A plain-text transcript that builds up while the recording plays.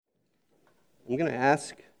I'm going to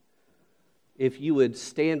ask if you would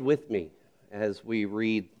stand with me as we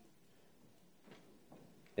read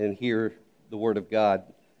and hear the Word of God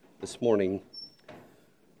this morning.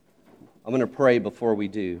 I'm going to pray before we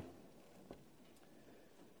do.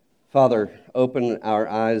 Father, open our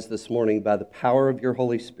eyes this morning by the power of your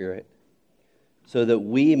Holy Spirit so that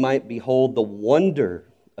we might behold the wonder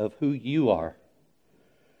of who you are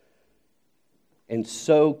and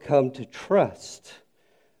so come to trust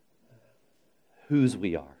whose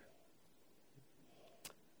we are.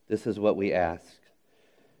 This is what we ask.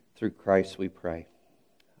 Through Christ we pray.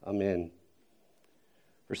 Amen.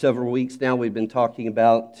 For several weeks now we've been talking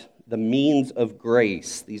about the means of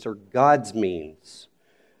grace. These are God's means.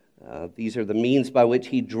 These are the means by which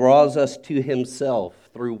He draws us to Himself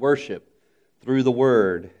through worship, through the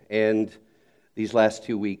Word, and these last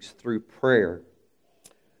 2 weeks through prayer.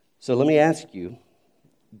 So let me ask you,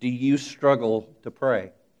 do you struggle to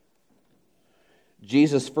pray?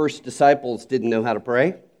 Jesus' first disciples didn't know how to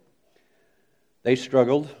pray. They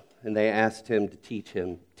struggled, and they asked Him to teach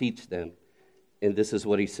them. And this is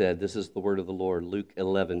what He said. This is the word of the Lord, Luke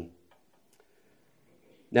 11.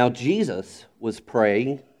 Now Jesus was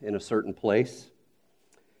praying in a certain place,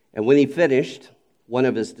 and when He finished, one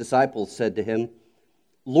of His disciples said to Him,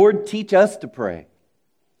 "Lord, teach us to pray,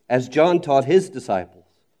 as John taught his disciples."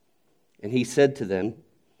 And He said to them,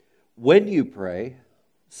 "When you pray,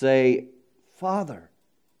 say, 'Father,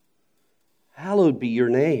 hallowed be your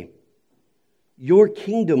name. Your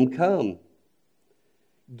kingdom come.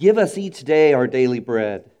 Give us each day our daily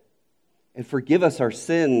bread, and forgive us our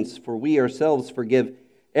sins, for we ourselves forgive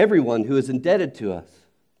everyone who is indebted to us.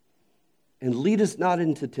 And lead us not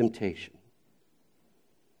into temptation.'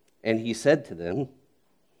 And He said to them,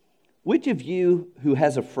 'Which of you who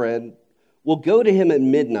has a friend will go to him at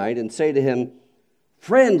midnight and say to him,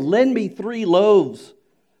 "Friend, lend me 3 loaves,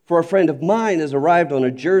 for a friend of mine has arrived on a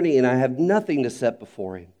journey and I have nothing to set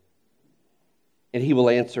before him"? And he will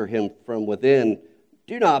answer him from within,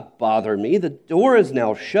 "Do not bother me. The door is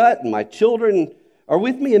now shut and my children are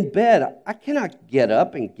with me in bed. I cannot get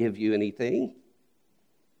up and give you anything."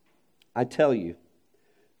 I tell you,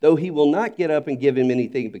 though he will not get up and give him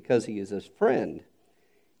anything because he is his friend,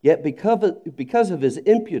 yet because of his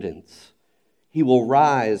impudence, he will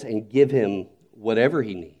rise and give him whatever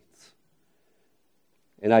he needs.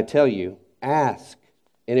 And I tell you, ask,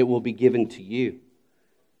 and it will be given to you.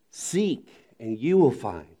 Seek, and you will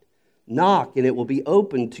find. Knock, and it will be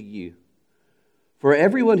opened to you. For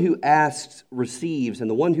everyone who asks receives, and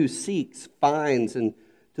the one who seeks finds, and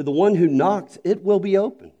to the one who knocks it will be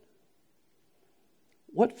opened.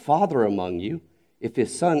 What father among you, if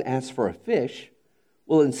his son asks for a fish,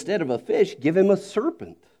 will instead of a fish give him a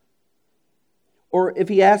serpent? Or if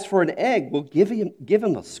he asks for an egg, will give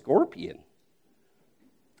him a scorpion?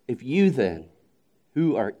 If you then,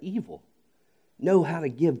 who are evil, know how to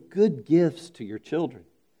give good gifts to your children,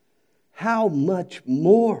 how much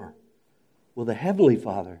more will the Heavenly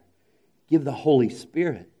Father give the Holy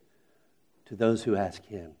Spirit to those who ask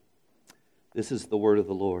Him? This is the word of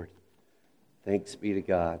the Lord. Thanks be to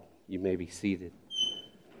God. You may be seated.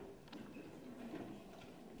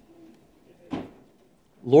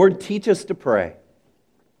 Lord, teach us to pray.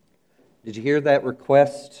 Did you hear that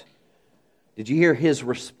request? Did you hear His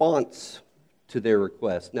response to their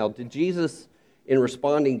request? Now, did Jesus, in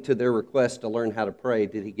responding to their request to learn how to pray,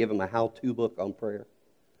 did He give them a how-to book on prayer?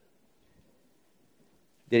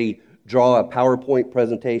 Did He draw a PowerPoint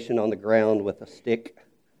presentation on the ground with a stick?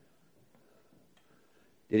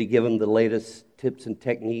 Did He give them the latest tips and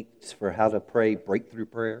techniques for how to pray breakthrough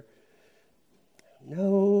prayer?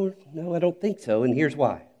 No, I don't think so, and here's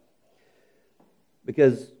why.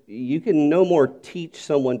 Because you can no more teach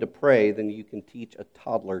someone to pray than you can teach a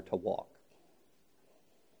toddler to walk.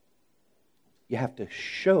 You have to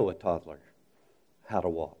show a toddler how to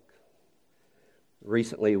walk.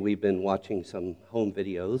 Recently, we've been watching some home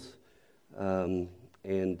videos, and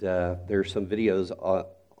there's some videos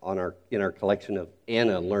in our collection of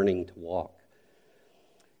Anna learning to walk.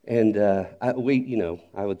 And I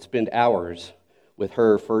would spend hours with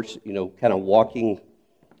her first, kind of walking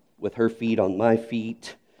with her feet on my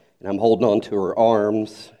feet, and I'm holding on to her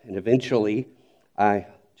arms, and eventually I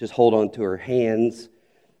just hold on to her hands,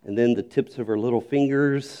 and then the tips of her little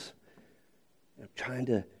fingers. I'm trying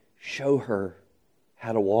to show her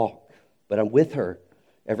how to walk, but I'm with her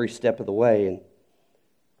every step of the way, and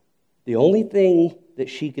the only thing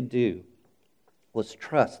that she could do was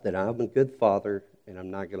trust that I'm a good father and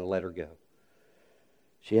I'm not going to let her go.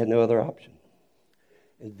 She had no other option.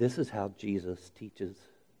 And this is how Jesus teaches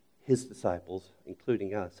His disciples,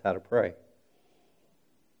 including us, how to pray.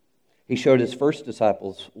 He showed his first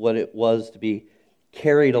disciples what it was to be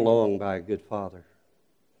carried along by a good father.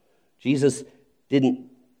 Jesus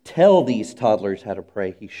didn't tell these toddlers how to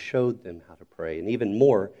pray. He showed them how to pray. And even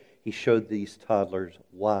more, he showed these toddlers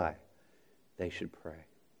why they should pray.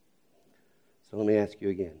 So let me ask you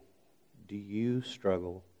again. Do you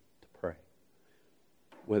struggle to pray?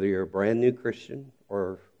 Whether you're a brand new Christian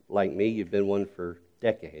or like me, you've been one for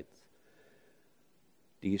decades.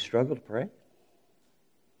 Do you struggle to pray?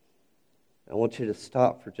 I want you to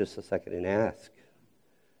stop for just a second and ask,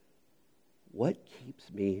 what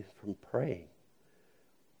keeps me from praying?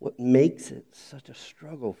 What makes it such a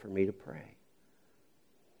struggle for me to pray?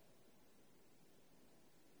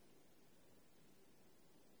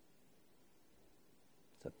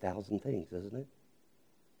 It's 1,000 things, isn't it?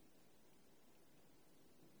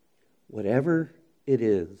 Whatever it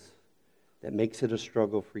is that makes it a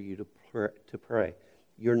struggle for you to pray,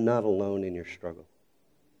 you're not alone in your struggle.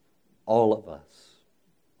 All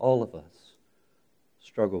of us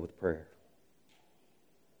struggle with prayer.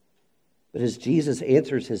 But as Jesus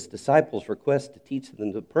answers his disciples' request to teach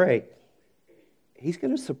them to pray, he's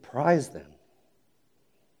going to surprise them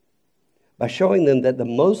by showing them that the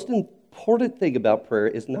most important thing about prayer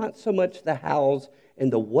is not so much the hows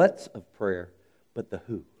and the whats of prayer, but the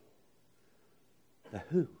who. The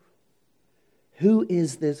who. Who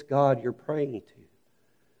is this God you're praying to?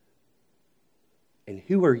 And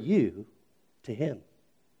who are you to him?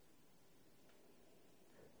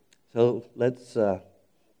 So let's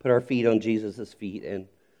put our feet on Jesus' feet and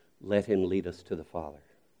let him lead us to the Father.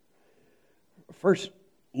 First,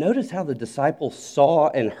 notice how the disciples saw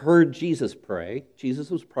and heard Jesus pray. Jesus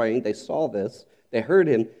was praying. They saw this. They heard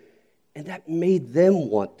him. And that made them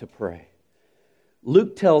want to pray.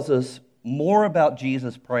 Luke tells us more about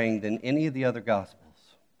Jesus praying than any of the other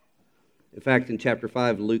Gospels. In fact, in chapter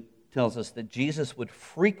 5, Luke tells us that Jesus would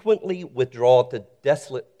frequently withdraw to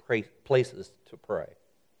desolate places to pray.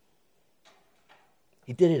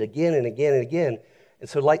 He did it again and again and again. And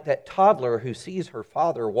so like that toddler who sees her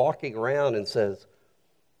father walking around and says,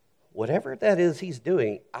 whatever that is he's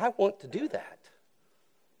doing, I want to do that.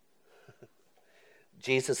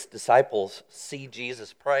 Jesus' disciples see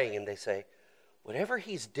Jesus praying and they say, whatever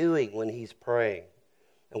he's doing when he's praying,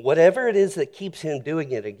 and whatever it is that keeps him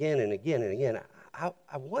doing it again and again and again,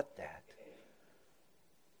 I want that.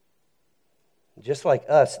 Just like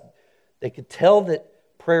us, they could tell that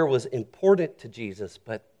prayer was important to Jesus,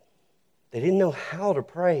 but they didn't know how to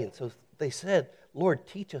pray. And so they said, Lord,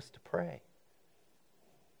 teach us to pray.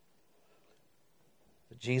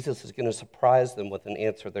 But Jesus is going to surprise them with an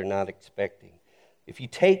answer they're not expecting. If you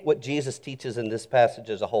take what Jesus teaches in this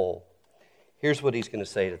passage as a whole, here's what he's going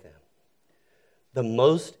to say to them. The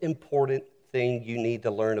most important thing you need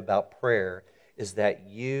to learn about prayer is that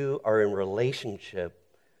you are in relationship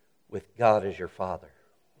with God as your Father.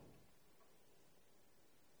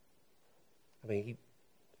 I mean,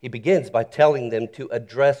 he begins by telling them to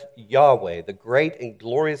address Yahweh, the great and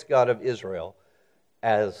glorious God of Israel,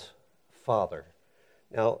 as Father.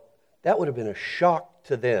 Now, that would have been a shock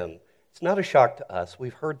to them. It's not a shock to us.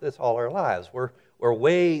 We've heard this all our lives. We're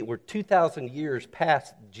 2,000 years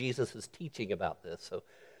past Jesus' teaching about this. So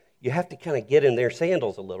you have to kind of get in their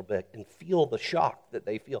sandals a little bit and feel the shock that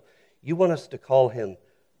they feel. You want us to call him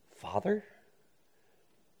Father?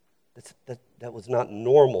 That was not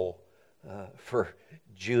normal for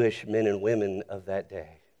Jewish men and women of that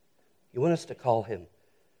day. You want us to call him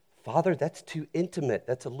Father? That's too intimate.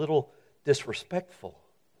 That's a little disrespectful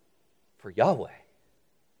for Yahweh.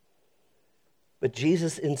 But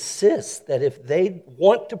Jesus insists that if they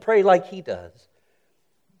want to pray like he does,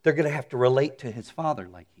 they're going to have to relate to his Father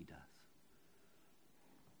like he does.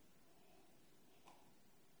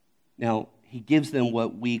 Now, he gives them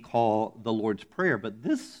what we call the Lord's Prayer, but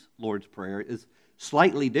this Lord's Prayer is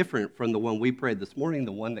slightly different from the one we prayed this morning,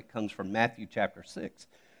 the one that comes from Matthew chapter 6.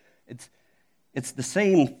 It's the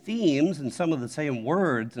same themes and some of the same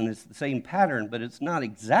words, and it's the same pattern, but it's not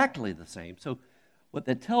exactly the same. So what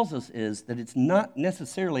that tells us is that it's not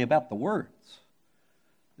necessarily about the words.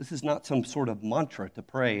 This is not some sort of mantra to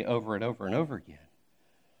pray over and over and over again.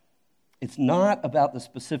 It's not about the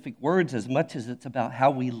specific words as much as it's about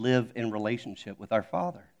how we live in relationship with our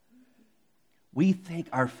Father. We think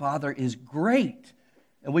our Father is great,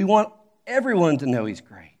 and we want everyone to know he's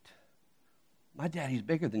great. My daddy's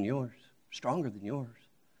bigger than yours, stronger than yours.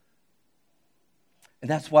 And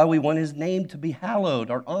that's why we want his name to be hallowed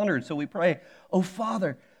or honored. So we pray, oh,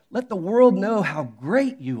 Father, let the world know how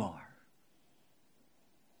great you are.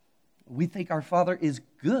 We think our Father is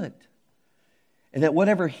good, and that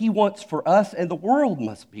whatever he wants for us and the world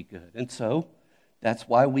must be good. And so That's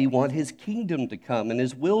why we want his kingdom to come and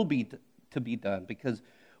his will to be done, because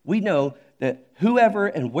we know that whoever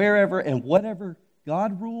and wherever and whatever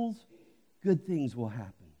God rules, good things will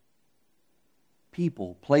happen.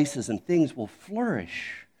 People, places, and things will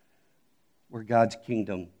flourish where God's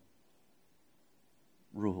kingdom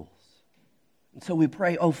rules. And so we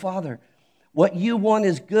pray, oh Father, what you want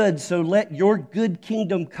is good, so let your good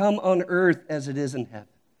kingdom come on earth as it is in heaven.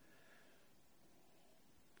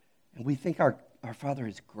 And we think our Father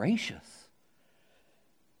is gracious,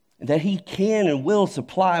 and that he can and will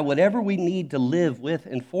supply whatever we need to live with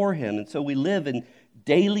and for him. And so we live in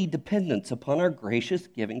daily dependence upon our gracious,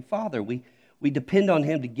 giving Father. We depend on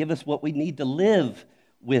him to give us what we need to live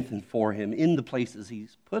with and for him in the places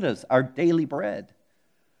he's put us, our daily bread.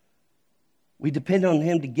 We depend on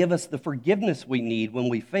him to give us the forgiveness we need when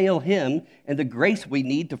we fail him and the grace we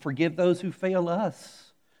need to forgive those who fail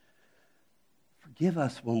us. Forgive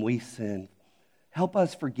us when we sin. Help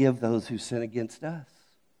us forgive those who sin against us.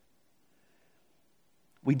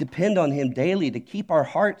 We depend on him daily to keep our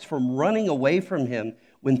hearts from running away from him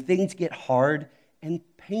when things get hard and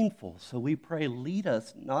painful. So we pray, lead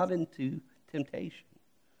us not into temptation.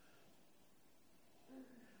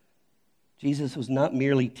 Jesus was not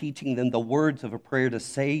merely teaching them the words of a prayer to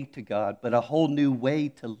say to God, but a whole new way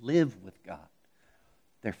to live with God,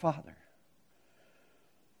 their Father.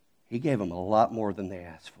 He gave them a lot more than they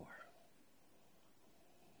asked for.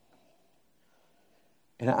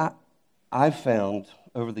 And I've found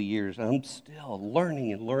over the years, I'm still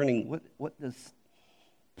learning what this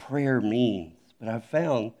prayer means. But I've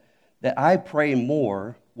found that I pray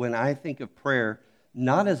more when I think of prayer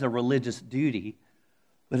not as a religious duty,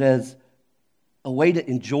 but as a way to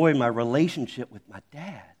enjoy my relationship with my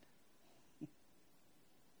dad.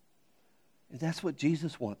 And that's what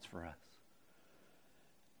Jesus wants for us.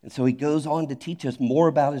 And so he goes on to teach us more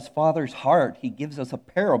about his Father's heart. He gives us a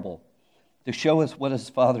parable to show us what his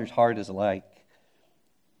Father's heart is like.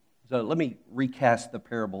 So let me recast the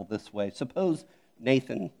parable this way. Suppose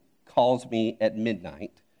Nathan calls me at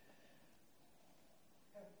midnight.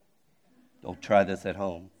 Don't try this at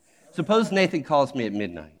home. Suppose Nathan calls me at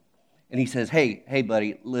midnight. And he says, hey,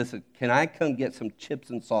 buddy, listen, can I come get some chips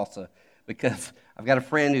and salsa? Because I've got a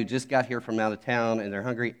friend who just got here from out of town, and they're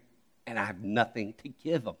hungry, and I have nothing to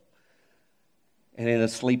give them. And in a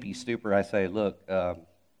sleepy stupor, I say, look,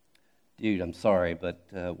 dude, I'm sorry, but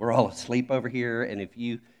we're all asleep over here, and if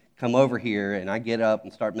you come over here and I get up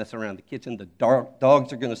and start messing around the kitchen, the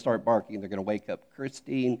dogs are going to start barking. They're going to wake up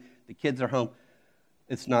Christine. The kids are home.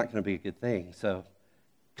 It's not going to be a good thing. So,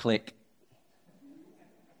 click.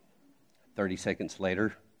 30 seconds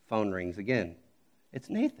later, phone rings again. It's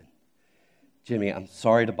Nathan. Jimmy, I'm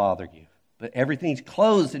sorry to bother you, but everything's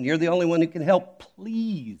closed and you're the only one who can help.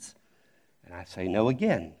 Please. And I say no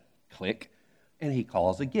again. Click. And he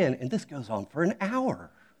calls again. And this goes on for an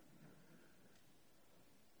hour.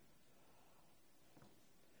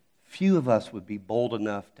 Few of us would be bold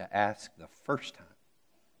enough to ask the first time.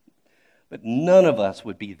 But none of us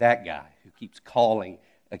would be that guy who keeps calling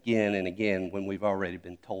again and again when we've already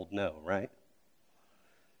been told no, right?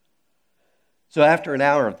 So after an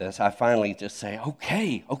hour of this, I finally just say,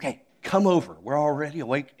 okay, come over. We're already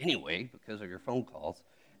awake anyway because of your phone calls.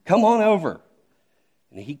 Come on over.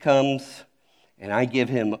 And he comes, and I give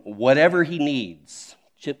him whatever he needs.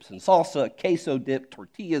 Chips and salsa, queso dip,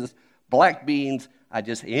 tortillas, black beans. I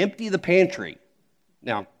just empty the pantry.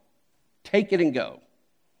 Now, take it and go.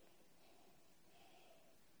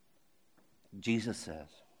 Jesus says,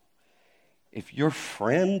 if your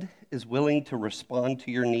friend is willing to respond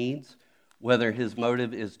to your needs, whether his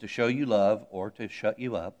motive is to show you love or to shut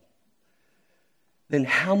you up, then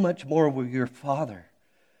how much more will your Father,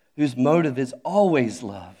 whose motive is always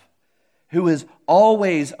love, who is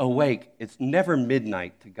always awake, it's never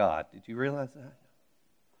midnight to God. Did you realize that?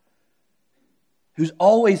 Who's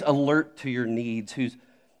always alert to your needs, who's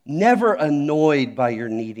never annoyed by your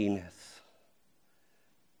neediness.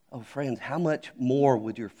 Oh, friends, how much more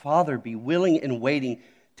would your Father be willing and waiting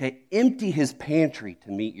to empty his pantry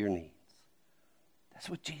to meet your needs? That's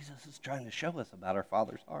what Jesus is trying to show us about our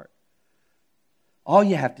Father's heart. All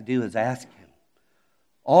you have to do is ask him.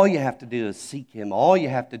 All you have to do is seek him. All you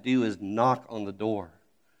have to do is knock on the door.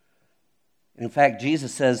 In fact,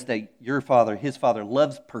 Jesus says that his Father,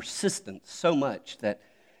 loves persistence so much that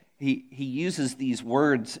he uses these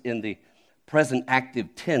words in the present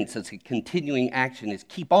active tense as a continuing action is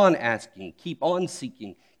keep on asking, keep on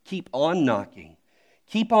seeking, keep on knocking,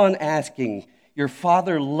 keep on asking. Your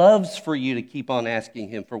Father loves for you to keep on asking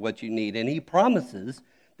him for what you need, and he promises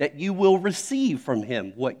that you will receive from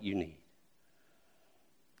him what you need.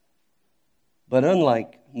 But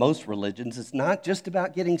unlike most religions, it's not just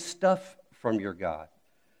about getting stuff from your God.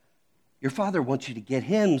 Your Father wants you to get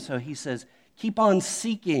Him, so He says, keep on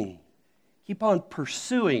seeking. Keep on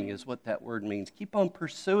pursuing is what that word means. Keep on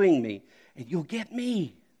pursuing me, and you'll get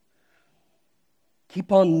me.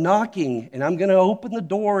 Keep on knocking, and I'm going to open the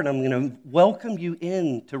door, and I'm going to welcome you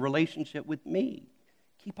into relationship with me.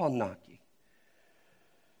 Keep on knocking.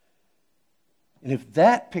 And if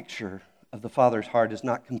that picture of the Father's heart is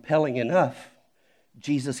not compelling enough,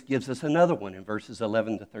 Jesus gives us another one in verses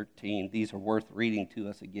 11 to 13. These are worth reading to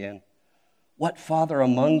us again. What father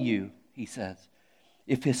among you, he says,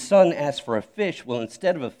 if his son asks for a fish, will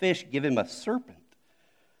instead of a fish give him a serpent?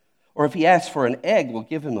 Or if he asks for an egg, will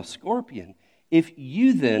give him a scorpion? If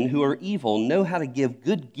you then, who are evil, know how to give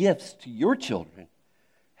good gifts to your children,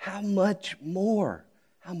 how much more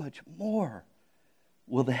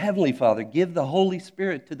will the Heavenly Father give the Holy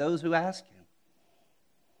Spirit to those who ask Him?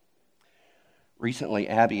 Recently,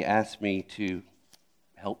 Abby asked me to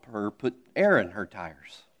help her put air in her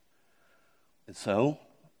tires. And so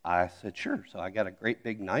I said, sure. So I got a great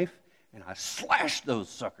big knife, and I slashed those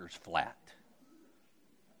suckers flat.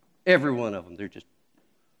 Every one of them. They're just,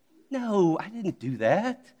 no, I didn't do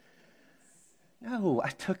that. No, I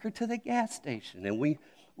took her to the gas station, and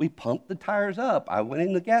we pumped the tires up. I went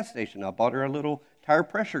in the gas station. I bought her a little tire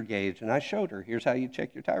pressure gauge, and I showed her, here's how you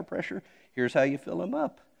check your tire pressure. Here's how you fill them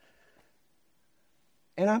up.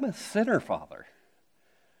 And I'm a sinner, Father.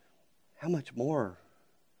 How much more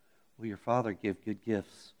will your Father give good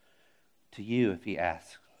gifts to you if He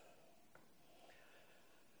asks?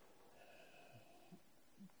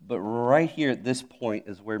 But right here at this point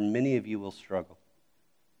is where many of you will struggle.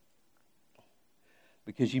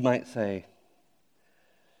 Because you might say,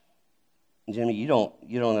 Jimmy, you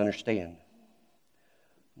don't understand.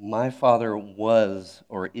 My father was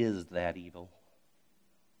or is that evil.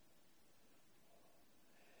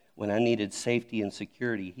 When I needed safety and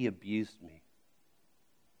security, he abused me.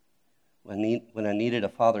 When I needed a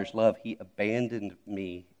father's love, he abandoned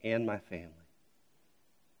me and my family.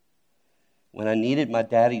 When I needed my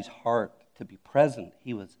daddy's heart to be present,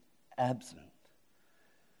 he was absent.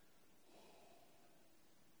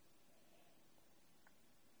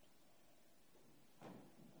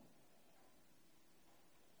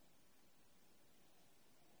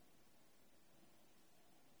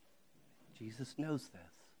 Jesus knows this.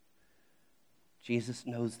 Jesus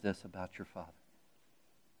knows this about your Father.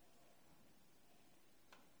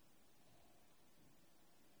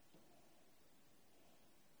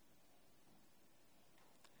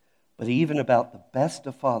 But even about the best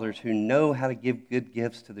of fathers who know how to give good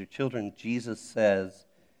gifts to their children, Jesus says,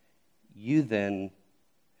 you then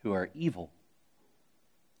who are evil.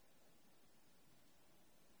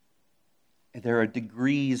 And there are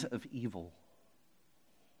degrees of evil.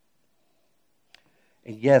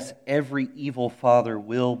 And yes, every evil father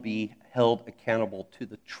will be held accountable to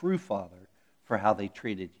the true Father for how they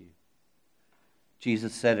treated you.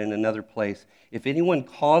 Jesus said in another place, if anyone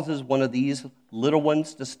causes one of these little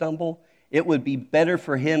ones to stumble, it would be better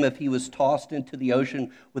for him if he was tossed into the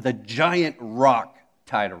ocean with a giant rock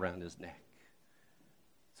tied around his neck.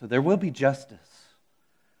 So there will be justice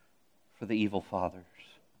for the evil fathers.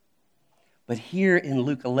 But here in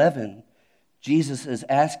Luke 11, Jesus is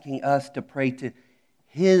asking us to pray to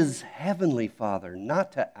His heavenly Father,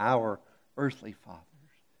 not to our earthly fathers.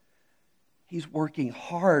 He's working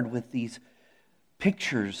hard with these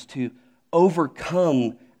pictures to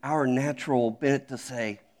overcome our natural bent to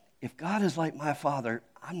say, if God is like my Father,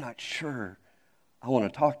 I'm not sure I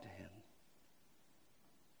want to talk to Him.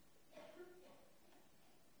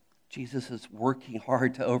 Jesus is working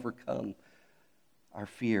hard to overcome our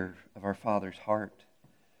fear of our Father's heart.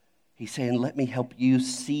 He's saying, let me help you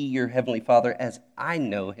see your Heavenly Father as I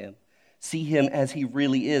know Him. See Him as He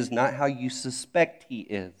really is, not how you suspect He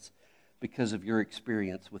is because of your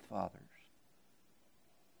experience with fathers.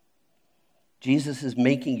 Jesus is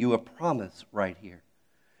making you a promise right here.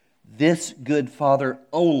 This good Father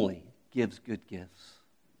only gives good gifts.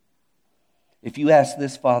 If you ask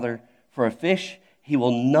this Father for a fish, He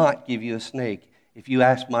will not give you a snake. If you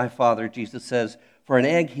ask my Father, Jesus says, for an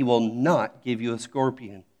egg, He will not give you a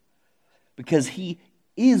scorpion. Because He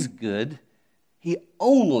is good, He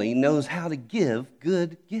only knows how to give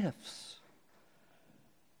good gifts.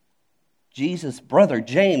 Jesus' brother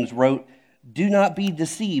James wrote, do not be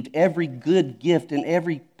deceived. Every good gift and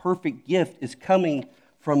every perfect gift is coming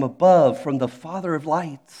from above, from the Father of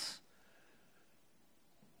lights.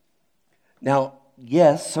 Now,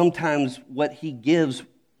 yes, sometimes what He gives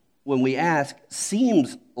when we ask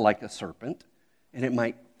seems like a serpent, and it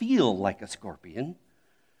might feel like a scorpion.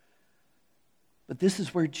 But this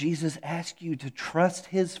is where Jesus asks you to trust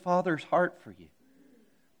his Father's heart for you.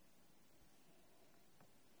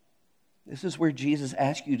 This is where Jesus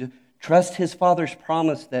asks you to trust his Father's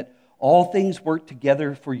promise that all things work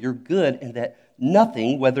together for your good and that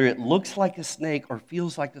nothing, whether it looks like a snake or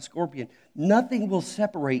feels like a scorpion, nothing will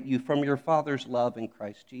separate you from your Father's love in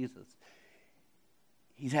Christ Jesus.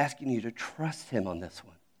 He's asking you to trust him on this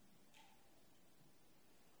one.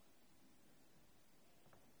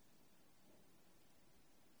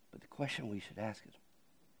 But the question we should ask is,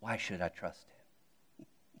 why should I trust him?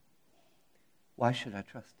 Why should I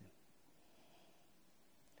trust him?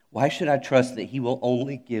 Why should I trust that he will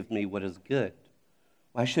only give me what is good?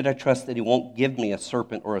 Why should I trust that he won't give me a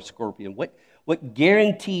serpent or a scorpion? What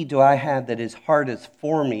guarantee do I have that his heart is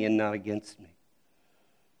for me and not against me?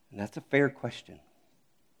 And that's a fair question.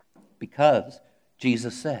 Because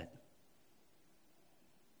Jesus said,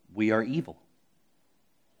 we are evil.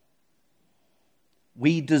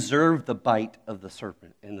 We deserve the bite of the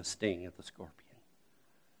serpent and the sting of the scorpion.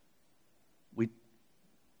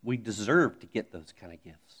 We deserve to get those kind of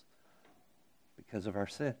gifts because of our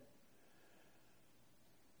sin.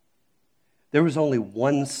 There was only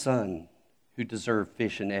one son who deserved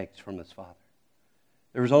fish and eggs from his father.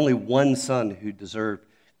 There was only one son who deserved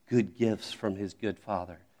good gifts from his good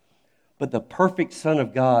father. But the perfect Son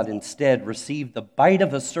of God instead received the bite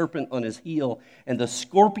of a serpent on his heel and the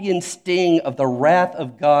scorpion sting of the wrath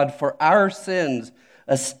of God for our sins,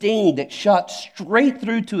 a sting that shot straight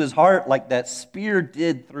through to his heart like that spear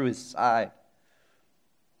did through his side.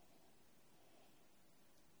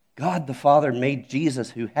 God the Father made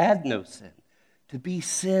Jesus, who had no sin, to be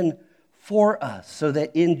sin for us, so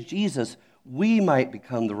that in Jesus we might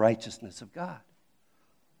become the righteousness of God.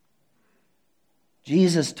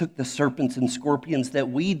 Jesus took the serpents and scorpions that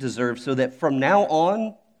we deserve, so that from now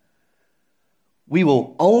on, we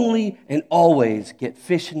will only and always get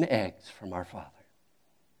fish and eggs from our Father,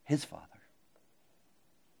 his Father.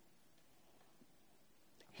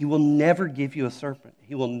 He will never give you a serpent.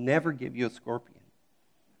 He will never give you a scorpion.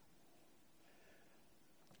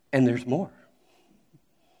 And there's more.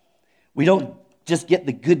 We don't just get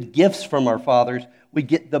the good gifts from our fathers, we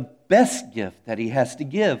get the best gift that he has to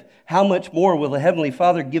give. How much more will the Heavenly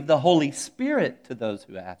Father give the Holy Spirit to those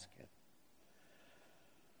who ask him?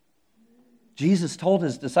 Jesus told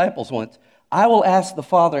his disciples once, I will ask the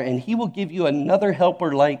Father, and he will give you another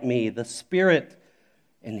helper like me, the Spirit,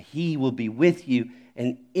 and he will be with you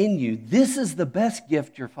and in you. This is the best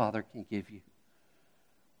gift your Father can give you.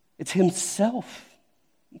 It's himself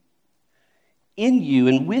in you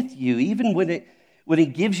and with you. Even when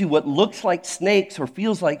it gives you what looks like snakes or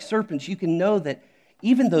feels like serpents, you can know that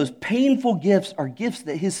even those painful gifts are gifts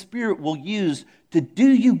that his Spirit will use to do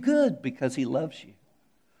you good because he loves you.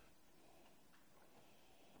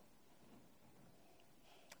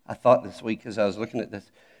 I thought this week as I was looking at this,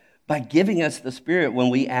 by giving us the Spirit when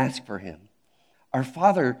we ask for him, our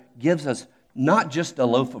Father gives us not just a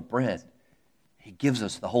loaf of bread, he gives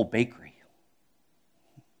us the whole bakery.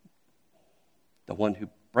 The one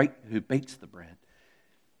who bakes the bread.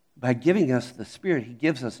 By giving us the Spirit, he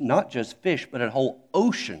gives us not just fish, but a whole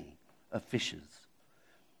ocean of fishes.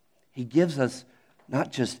 He gives us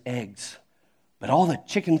not just eggs, but all the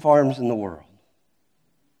chicken farms in the world.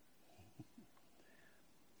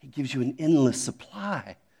 He gives you an endless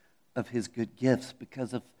supply of his good gifts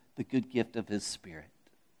because of the good gift of his Spirit.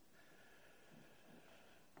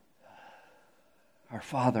 Our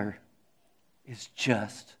Father is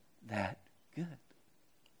just that good.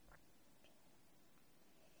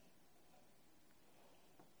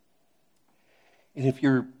 And if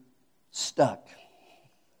you're stuck,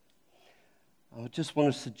 I just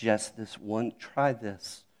want to suggest try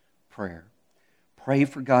this prayer. Pray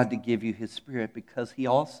for God to give you his Spirit, because he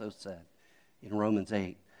also said in Romans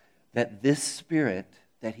 8 that this Spirit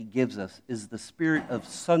that he gives us is the Spirit of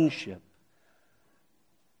sonship,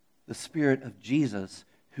 the Spirit of Jesus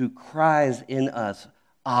who cries in us,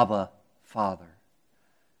 Abba, Father.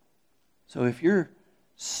 So if you're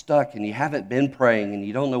stuck and you haven't been praying and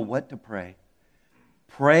you don't know what to pray,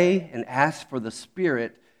 pray and ask for the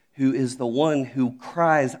Spirit who is the one who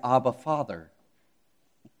cries, Abba, Father.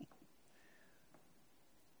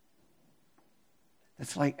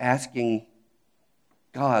 It's like asking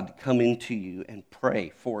God to come into you and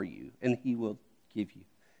pray for you, and he will give you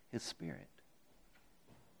his Spirit.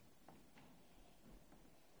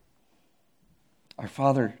 Our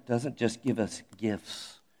Father doesn't just give us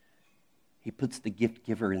gifts. He puts the gift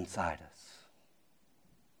giver inside us.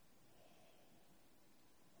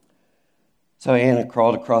 So Anna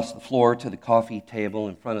crawled across the floor to the coffee table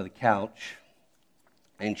in front of the couch,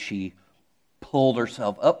 and she pulled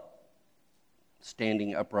herself up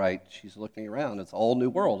standing upright. She's looking around. It's a whole new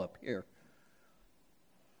world up here.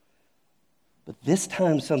 But this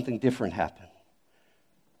time something different happened.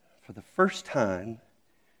 For the first time,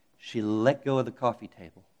 she let go of the coffee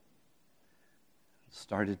table,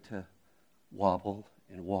 started to wobble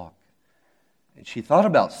and walk. And she thought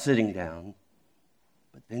about sitting down,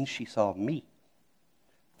 but then she saw me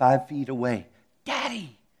 5 feet away.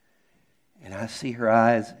 Daddy! And I see her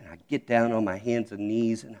eyes, and I get down on my hands and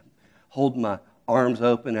knees, and I hold my arms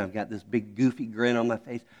open. I've got this big goofy grin on my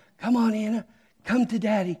face. Come on, Hannah. Come to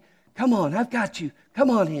Daddy. Come on, I've got you. Come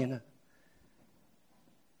on, Hannah.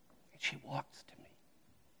 And she walks to me.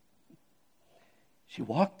 She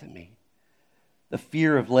walked to me. The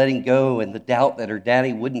fear of letting go and the doubt that her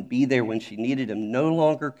daddy wouldn't be there when she needed him no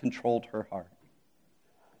longer controlled her heart.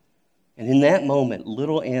 And in that moment,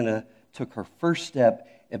 little Anna took her first step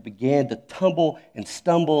and began to tumble and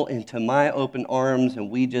stumble into my open arms, and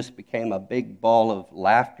we just became a big ball of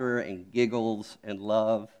laughter and giggles and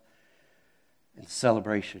love and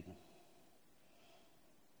celebration.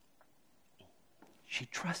 She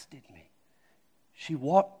trusted me. She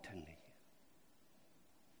walked to me.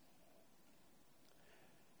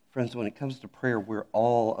 Friends, when it comes to prayer, we're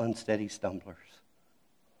all unsteady stumblers.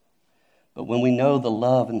 But when we know the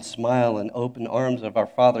love and smile and open arms of our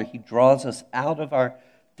Father, He draws us out of our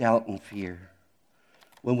doubt and fear.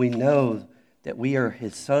 When we know that we are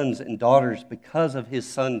His sons and daughters because of His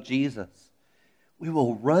Son Jesus, we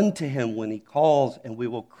will run to Him when He calls, and we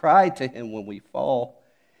will cry to Him when we fall.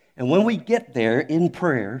 And when we get there in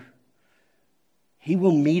prayer, He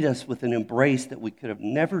will meet us with an embrace that we could have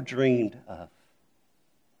never dreamed of.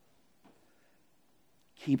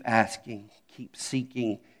 Keep asking, keep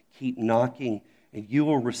seeking, keep knocking, and you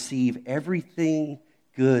will receive everything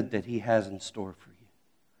good that He has in store for you.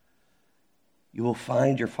 You will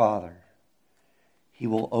find your Father. He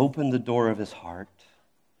will open the door of His heart,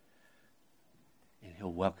 and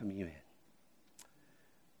He'll welcome you in.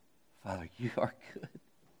 Father, you are good.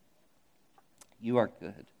 You are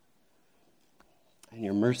good. And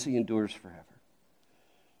your mercy endures forever.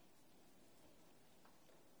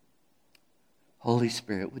 Holy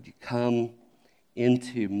Spirit, would you come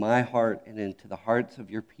into my heart and into the hearts of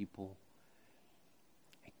your people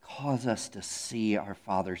and cause us to see our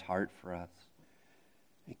Father's heart for us,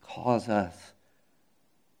 and cause us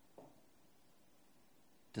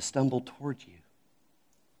to stumble toward you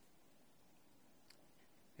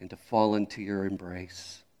and to fall into your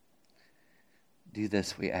embrace. Do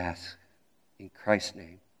this, we ask, in Christ's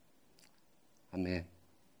name. Amen.